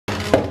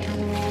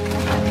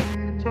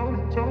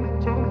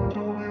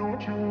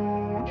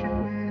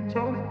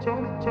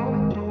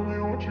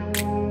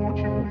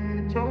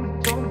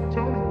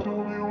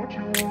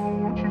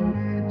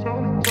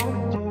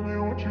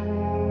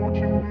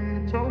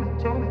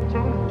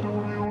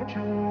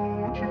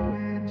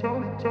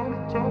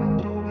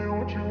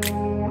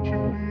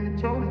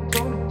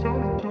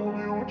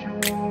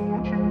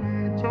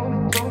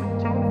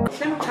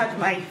Let me charge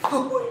my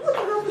phone.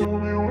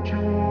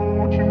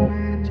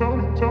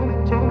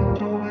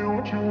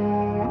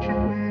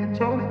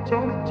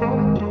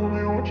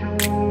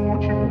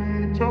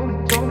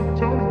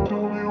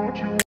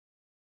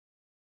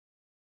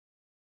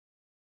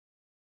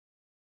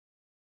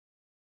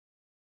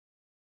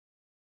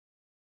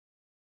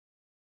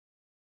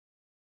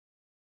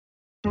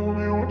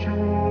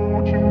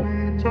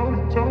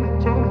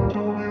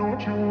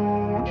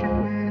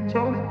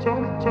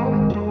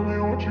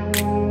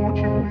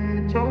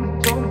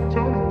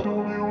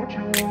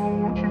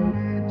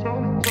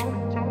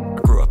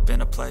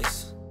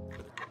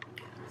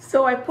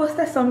 So I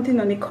posted something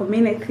on the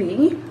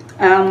community.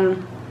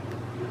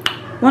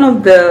 One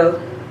of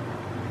the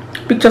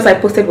pictures I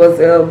posted was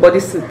a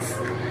bodysuit,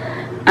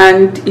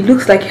 and it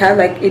looks like it had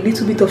like a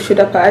little bit of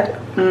shoulder pad.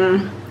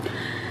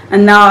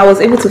 And now I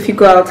was able to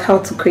figure out how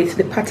to create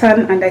the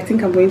pattern, and I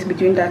think I'm going to be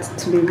doing that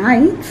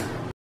tonight.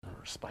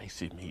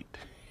 Spicy meat.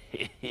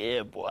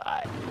 Yeah, boy.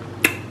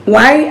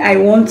 Why I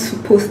want to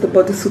post the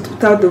bodysuit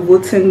without the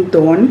voting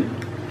done,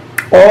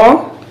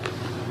 or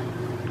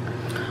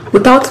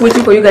without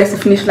waiting for you guys to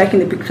finish liking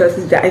the pictures,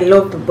 is that I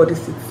love the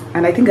bodysuits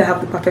and I think I have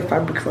the perfect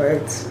fabric for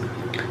it.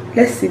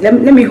 Let's see, let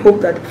me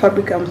hope that the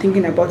fabric I'm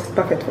thinking about is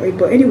perfect for it.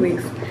 But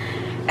anyways,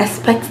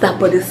 expect that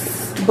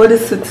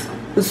bodysuit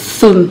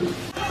soon.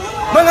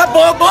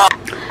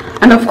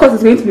 And of course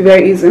it's going to be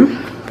very easy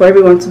for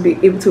everyone to be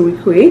able to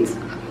recreate.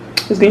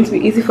 It's going to be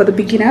easy for the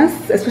beginners,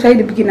 especially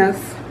the beginners.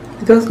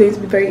 It's just going to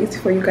be very easy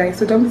for you guys,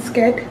 so don't be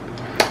scared.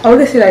 I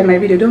always say that in my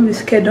video, don't be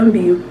scared, don't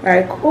be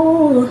like,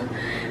 oh,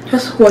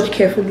 just watch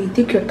carefully,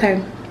 take your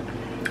time,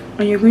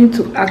 and you're going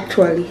to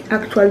actually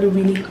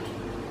really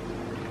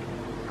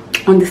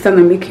understand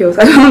and make yours.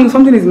 I don't know,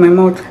 something is in my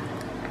mouth.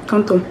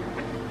 Tonton.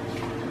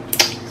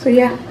 So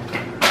yeah,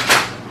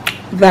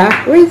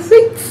 that is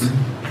it.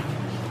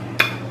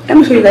 Let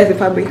me show you guys the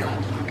fabric.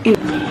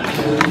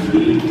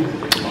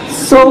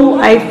 So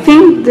I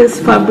think this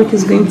fabric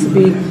is going to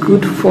be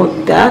good for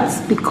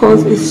that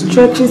because it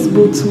stretches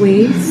both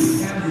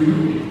ways.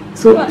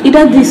 So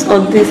either this or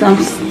this, I'm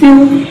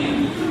still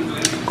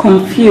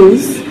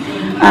confused.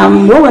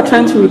 What we're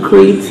trying to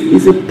recreate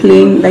is a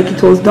plain, like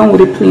it was done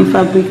with a plain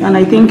fabric, and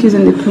I think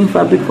using the plain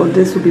fabric for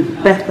this will be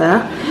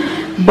better.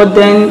 But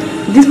then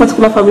this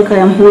particular fabric I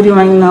am holding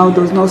right now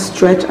does not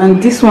stretch,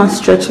 and this one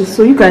stretches.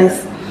 So you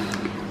guys,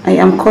 I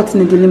am caught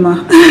in a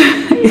dilemma.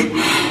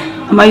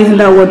 Am I using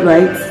that word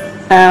right?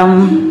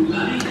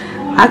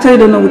 I actually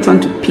don't know which one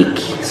to pick.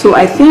 So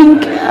I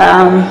think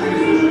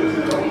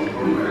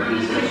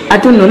I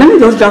don't know. Let me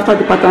just draft out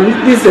the pattern.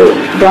 This is the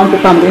brown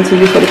paper I'm going to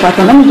use for the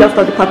pattern. Let me draft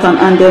out the pattern,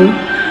 and then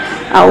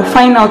I'll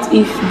find out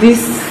if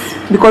this,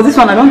 because this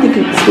one I don't think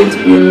it's going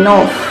to be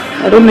enough.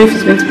 I don't know if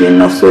it's going to be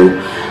enough, so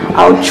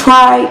I'll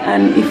try,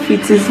 and if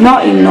it is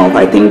not enough,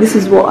 I think this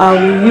is what I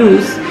will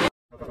use.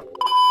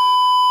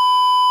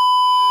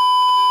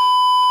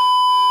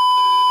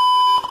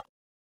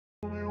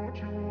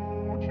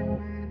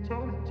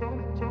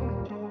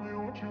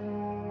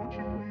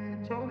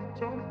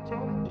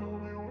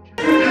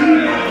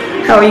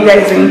 How are you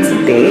guys doing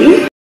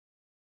today?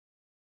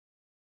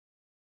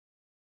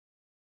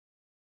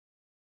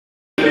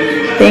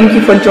 Thank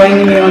you for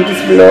joining me on this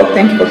vlog.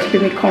 Thank you for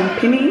keeping me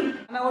company.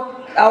 And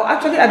I'll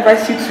actually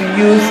advise you to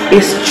use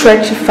a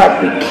stretchy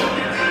fabric.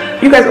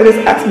 You guys always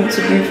ask me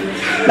to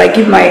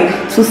give my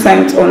 2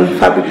 cents on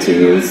fabric to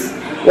use,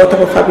 what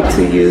type of fabric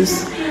to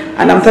use,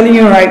 and I'm telling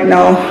you right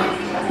now,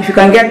 if you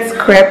can get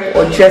crepe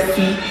or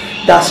jersey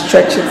that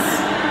stretches,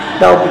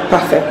 that would be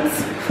perfect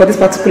for this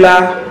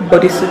particular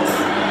bodysuit.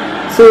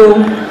 So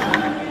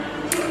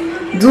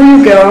do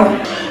you, girl,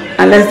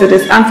 and let's do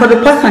this. And for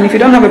the pattern, if you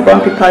don't have a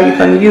brown paper, you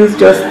can use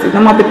just the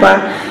normal paper.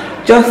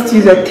 Just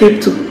use a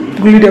tape to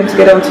glue them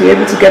together until you're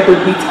able to get the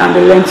width and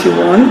the length you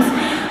want.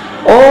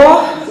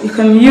 Or you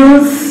can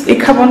use a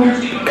carbon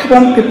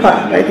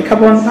paper, like the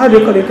carbon, how do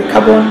you call it? The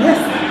carbon, yes.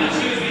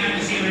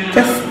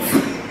 Just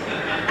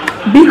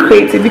be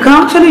creative. You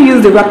can actually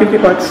use the wrapping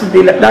paper to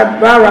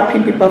that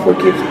wrapping paper for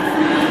gifts.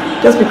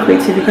 Just be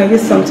creative. You can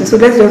use something. So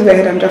let's just go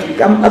ahead and draft.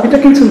 I've been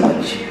talking too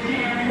much.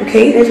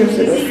 Okay, let's just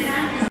do this.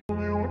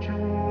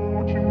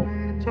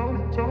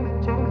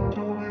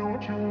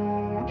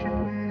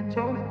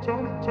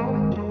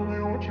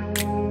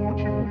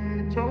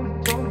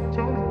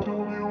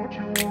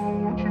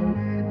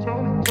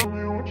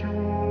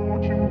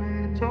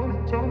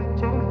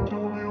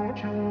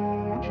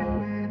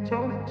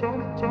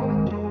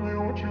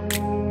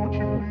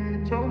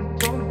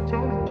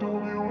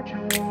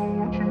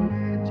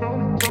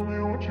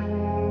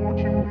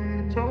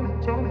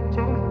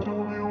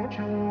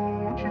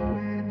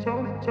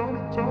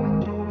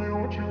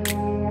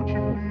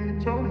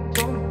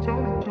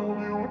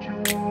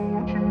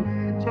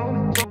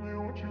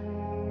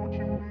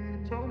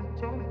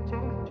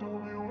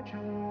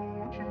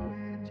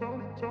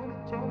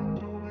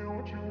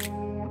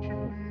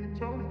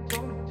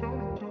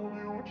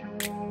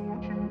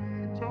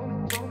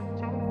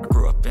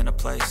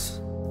 place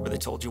where they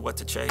told you what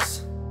to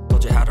chase,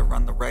 told you how to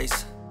run the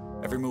race.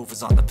 Every move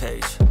was on the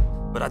page,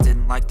 but I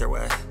didn't like their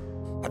way.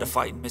 Had to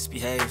fight and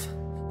misbehave,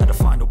 had to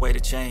find a way to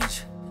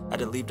change, had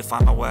to leave to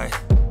find my way.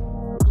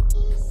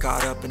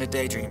 Caught up in a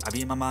daydream, I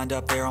beat my mind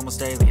up there almost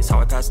daily. It's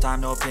how I pass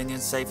time, no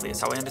opinions safely.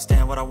 It's how I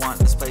understand what I want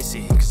in this place,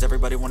 see. Cause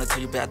everybody wanna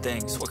tell you bad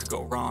things, what could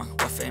go wrong,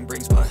 what fame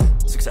brings. But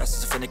success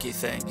is a finicky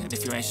thing, and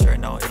if you ain't sure,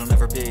 no, it'll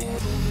never be.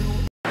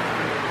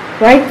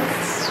 Right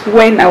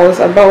when I was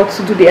about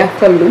to do the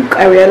after look,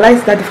 I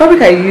realized that the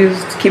fabric I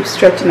used keeps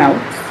stretching out,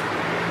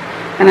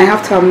 and I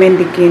have to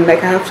amend again.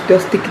 Like I have to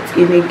just stick it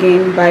in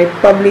again by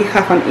probably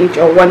half an inch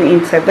or 1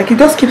 inch. Like it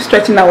just keeps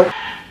stretching out.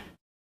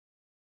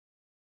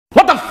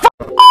 What the fuck?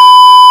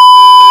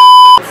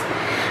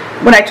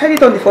 When I tried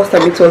it on the first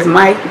time, it was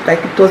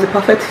it was a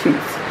perfect fit,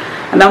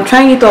 and I'm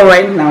trying it on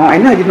right now. I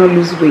know I did not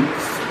lose weight,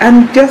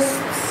 and just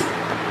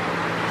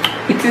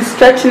it is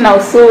stretching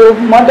out. So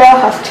mother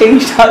has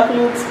changed her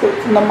clothes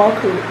to normal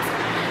clothes,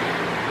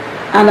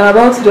 and I'm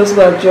about to just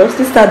go adjust.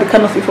 These are the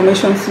kind of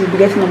information you'll be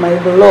getting on my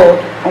vlog.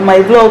 On my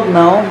vlog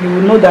now, you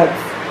will know that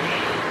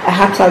I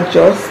had to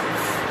adjust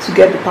to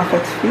get the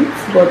perfect fit,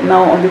 but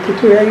now on the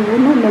tutorial you will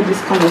not know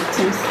this kind of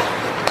things.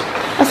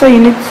 That's why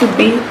you need to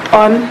be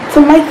on to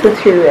my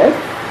tutorial.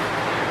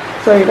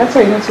 Sorry, that's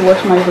why you need to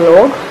watch my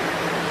vlog.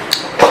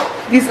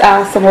 These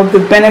are some of the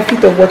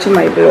benefits of watching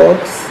my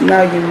vlogs.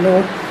 Now you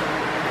know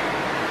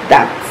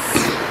that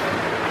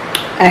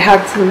I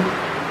had to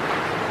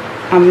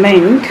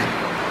amend,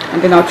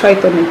 and then I'll try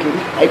it on again.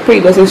 I pray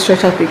it doesn't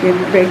stretch out again.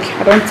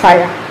 I don't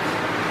tire.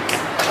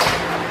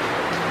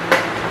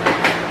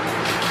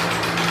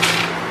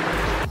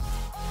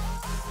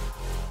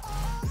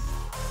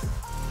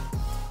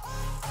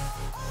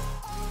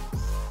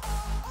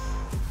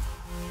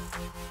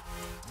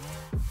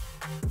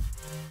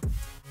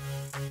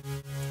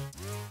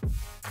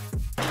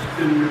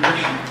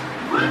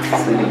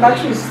 So the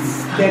battery is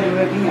dead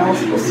already. I was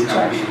supposed to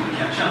charge.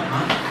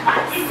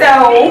 So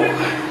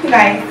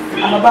guys,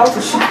 I'm about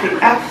to shoot the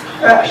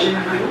after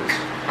look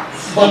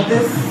for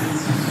this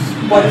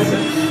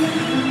bodysuit.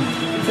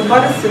 It's a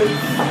bodysuit,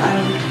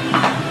 and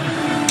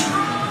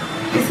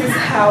this is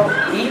how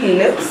it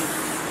looks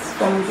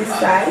from this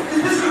side.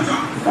 You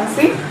can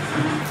see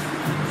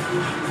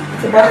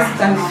it's a bodysuit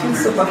and it fits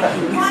so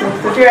perfectly. So the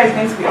tutorial is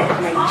going to be on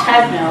my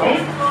channel.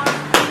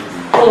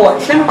 Oh,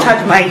 watch, let me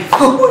charge my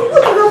phone.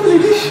 What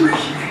happened to this shoe?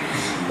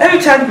 Let me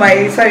charge my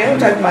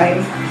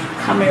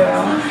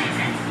camera.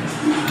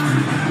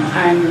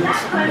 And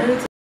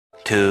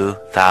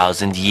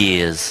 2,000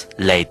 years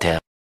later.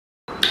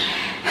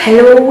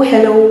 hello.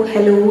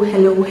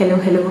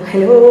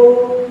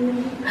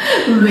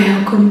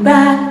 Welcome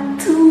back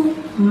to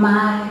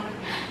my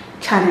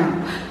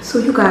channel. So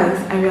you guys,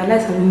 I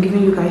realized I've been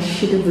giving you guys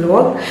shitty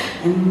vlog,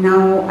 and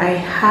now I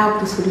have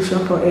the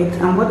solution for it.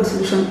 And what the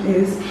solution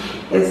is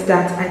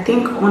that I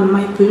think on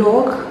my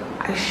vlog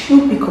I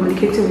should be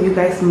communicating with you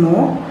guys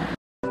more.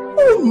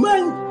 Oh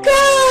my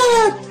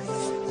god,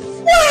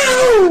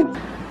 wow!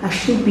 I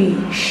should be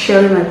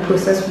sharing my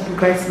process with you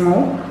guys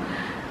more,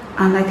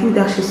 and I think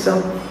that should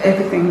solve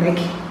everything. Like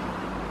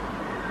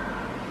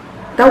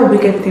that will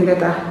make everything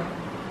better.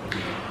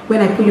 When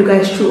I put you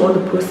guys through all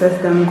the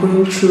process that I'm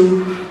going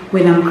through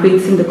when I'm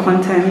creating the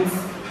content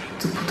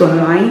to put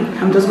online,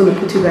 I'm just going to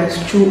put you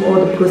guys through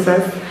all the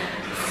process,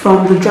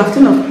 from the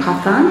drafting of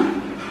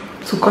pattern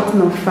to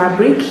cutting of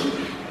fabric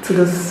to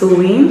the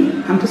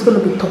sewing. I'm just going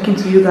to be talking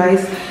to you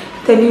guys,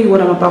 telling you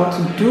what I'm about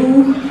to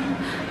do,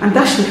 and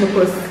that should help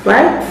us,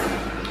 right?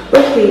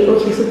 Okay,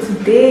 so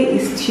today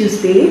is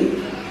Tuesday,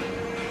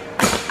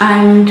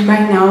 and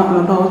right now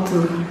I'm about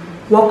to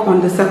work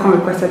on the second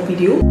requested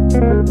video.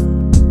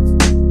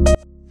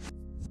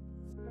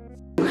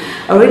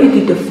 I already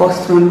did the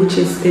first one, which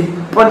is a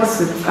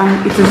bodysuit,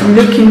 and it is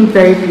looking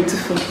very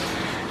beautiful.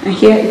 And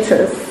here it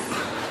is.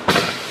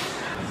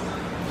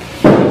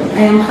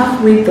 I am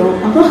halfway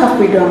done. I'm not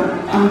halfway done.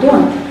 I'm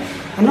done.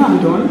 I know I'm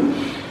done.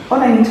 All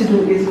I need to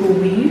do is go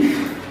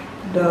weave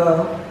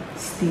the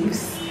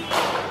sleeves.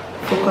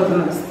 Focus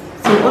on this.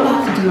 So all I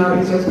have to do now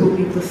is just go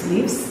weave the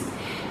sleeves.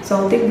 So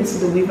I'll take this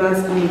to the weavers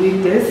and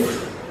weave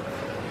this,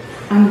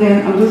 and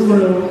then I'm just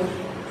going to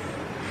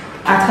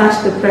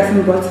attach the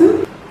pressing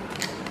button.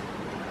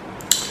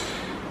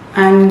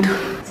 And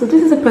so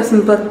this is a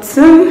pressing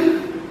button.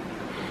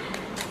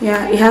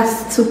 Yeah, it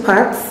has two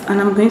parts,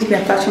 and I'm going to be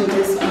attaching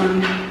this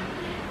on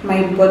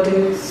my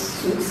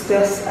bodysuit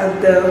just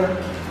at the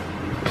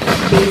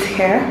base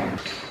here.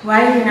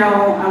 Right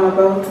now I'm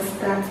about to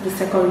start the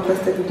second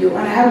requested video, and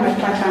I have my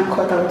pattern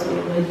cut out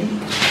already.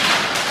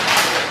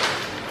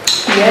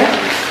 Here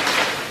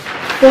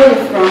for the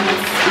front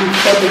and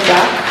for the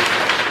back,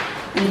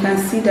 and you can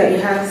see that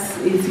it has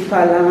a zipper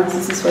allowance.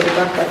 This is for the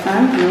back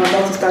pattern, and I'm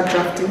about to start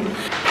drafting.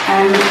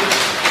 And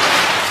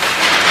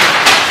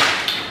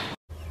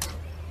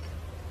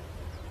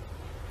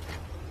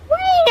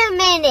wait a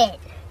minute,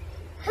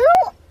 who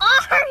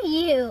are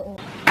you?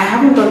 I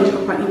haven't done the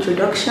proper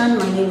introduction.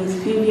 My name is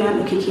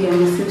Vivian Okeke.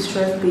 I'm a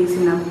seamstress based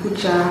in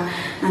Abuja,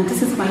 and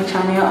this is my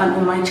channel, and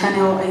on my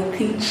channel I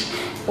teach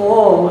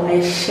or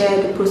I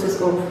share the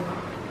process of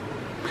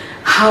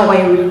how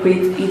I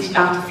recreate each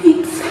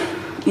outfit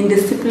in the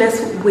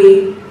simplest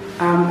way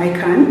I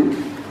can.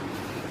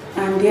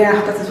 And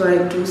yeah, that is what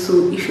I do.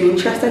 So if you're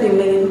interested in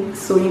learning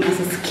sewing as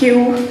a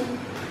skill,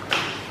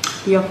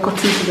 you're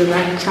cutting to the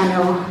right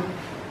channel.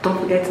 Don't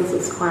forget to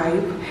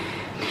subscribe.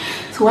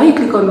 So when you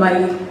click on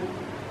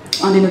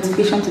the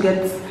notification to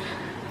get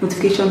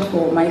notification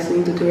for my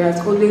sewing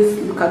tutorials, always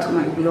look out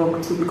my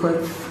blog too,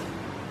 because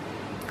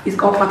it's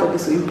all part of the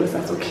sewing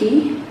process.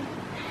 Okay,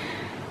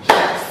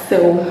 yeah,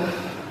 so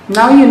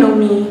now you know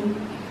me.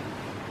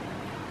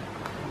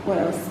 What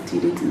else do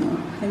you need to know?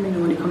 Let me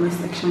know in the comment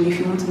section if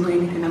you want to know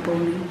anything about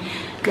me.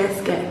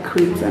 Let's get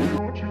creative. I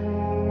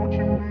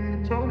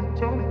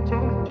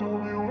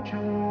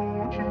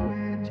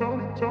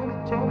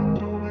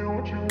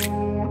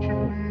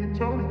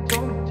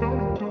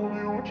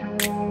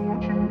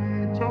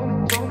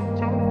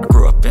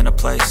grew up in a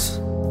place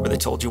where they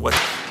told you what.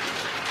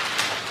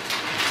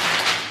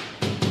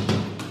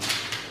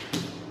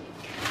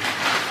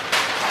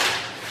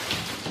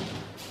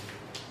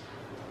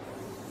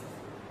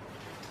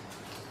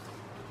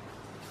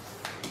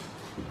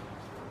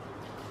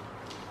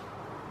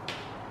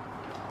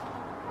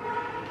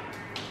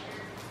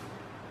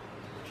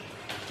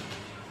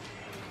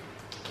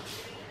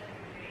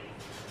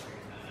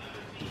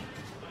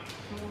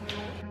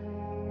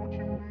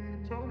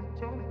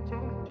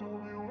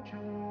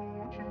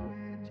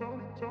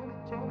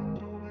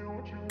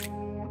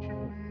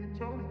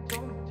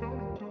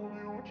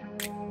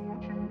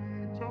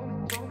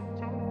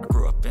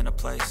 In a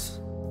place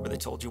where they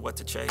told you what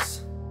to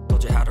chase,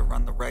 told you how to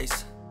run the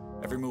race.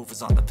 Every move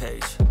was on the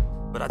page,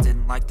 but I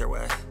didn't like their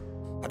way.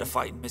 Had to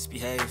fight and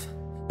misbehave,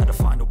 had to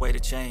find a way to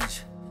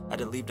change, had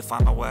to leave to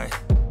find my way.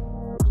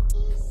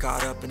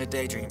 Caught up in a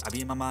daydream, I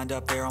beat my mind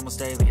up there almost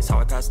daily. It's how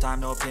I pass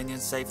time, no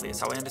opinions safely. It's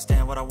how I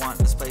understand what I want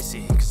in this place,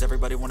 see. Cause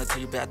everybody wanna tell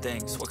you bad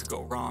things, what could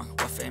go wrong,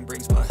 what fame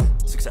brings. But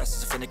success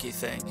is a finicky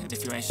thing, and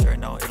if you ain't sure,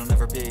 no, it'll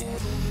never be.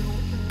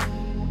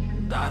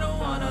 And I don't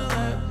wanna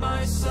let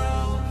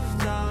myself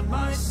down,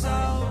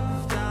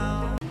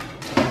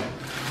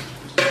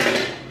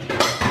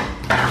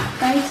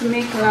 Time to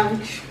make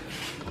lunch.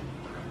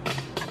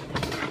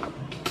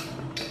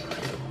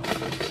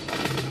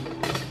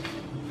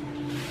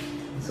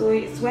 So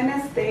it's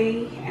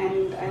Wednesday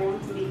and I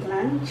want to make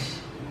lunch.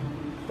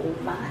 Oh,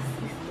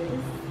 vast is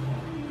this.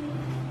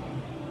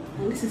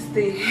 And this is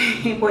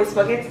the boy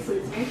spaghetti, so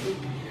it's going to,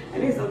 I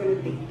know it's not going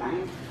to take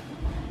time.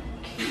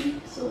 Okay,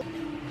 so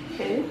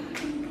okay.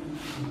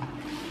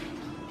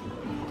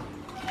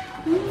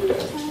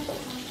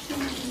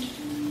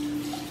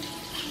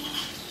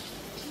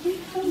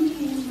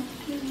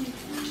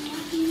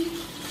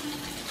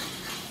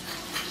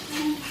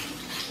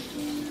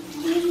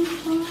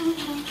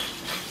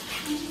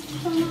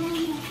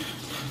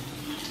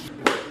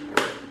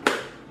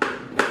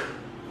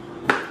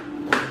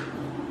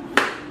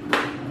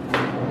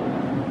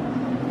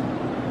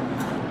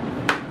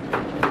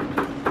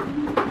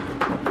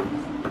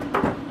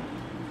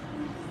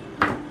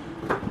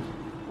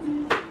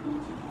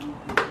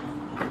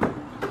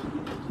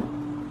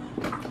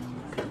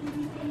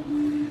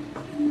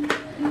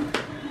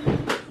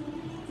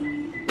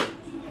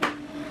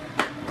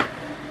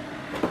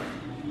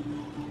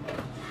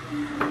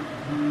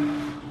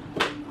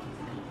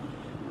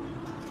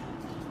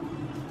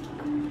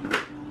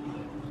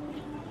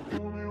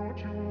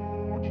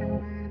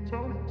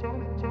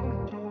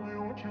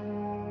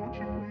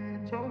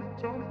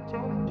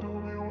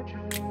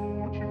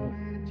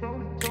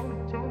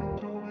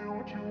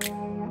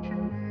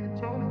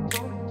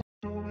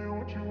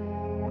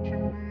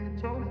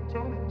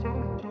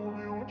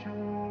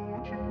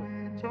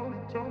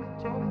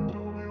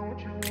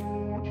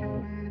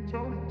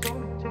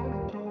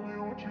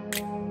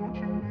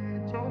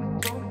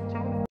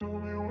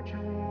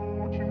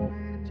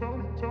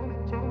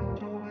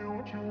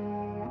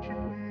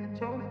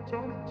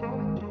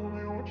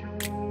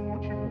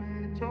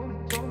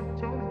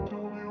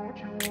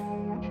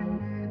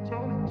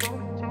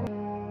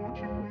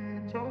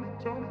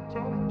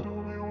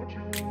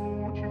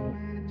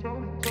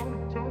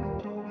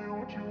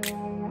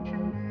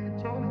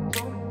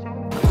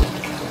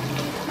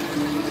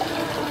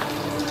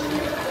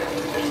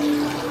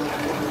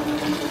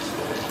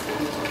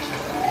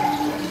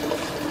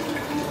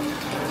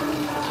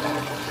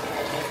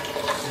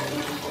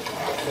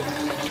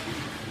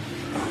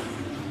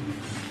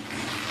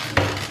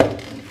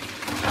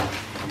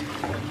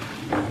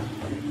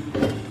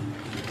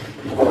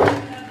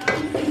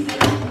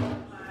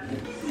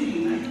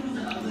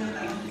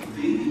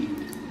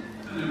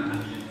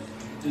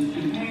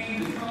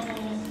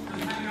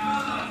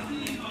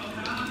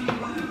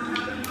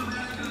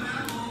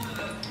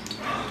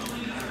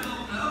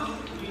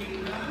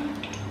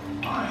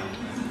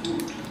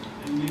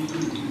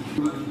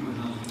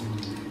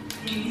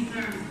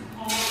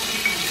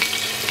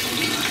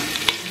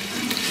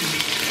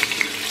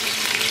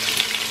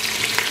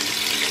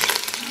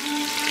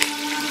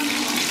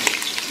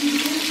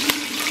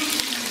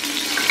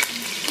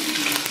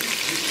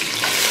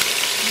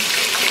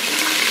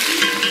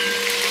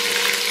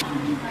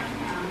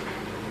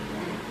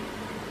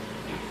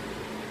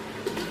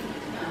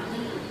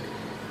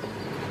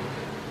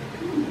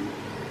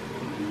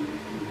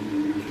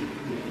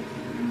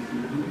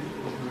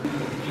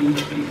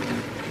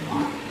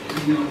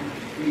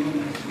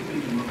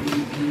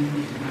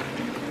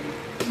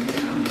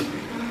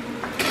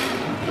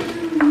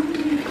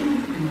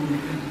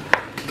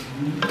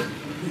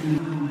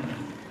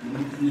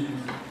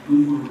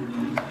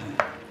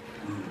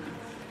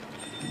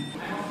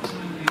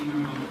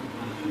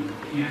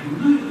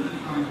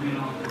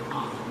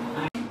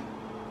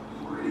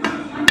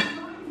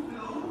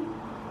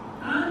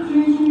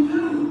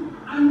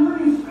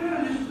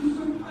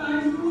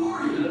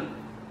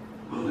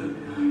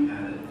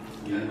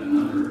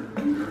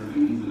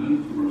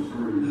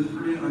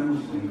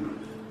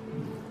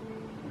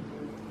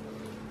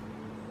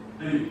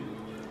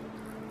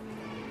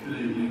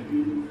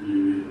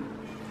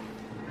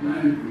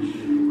 I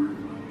appreciate you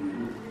working on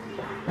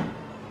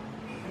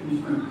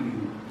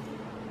me.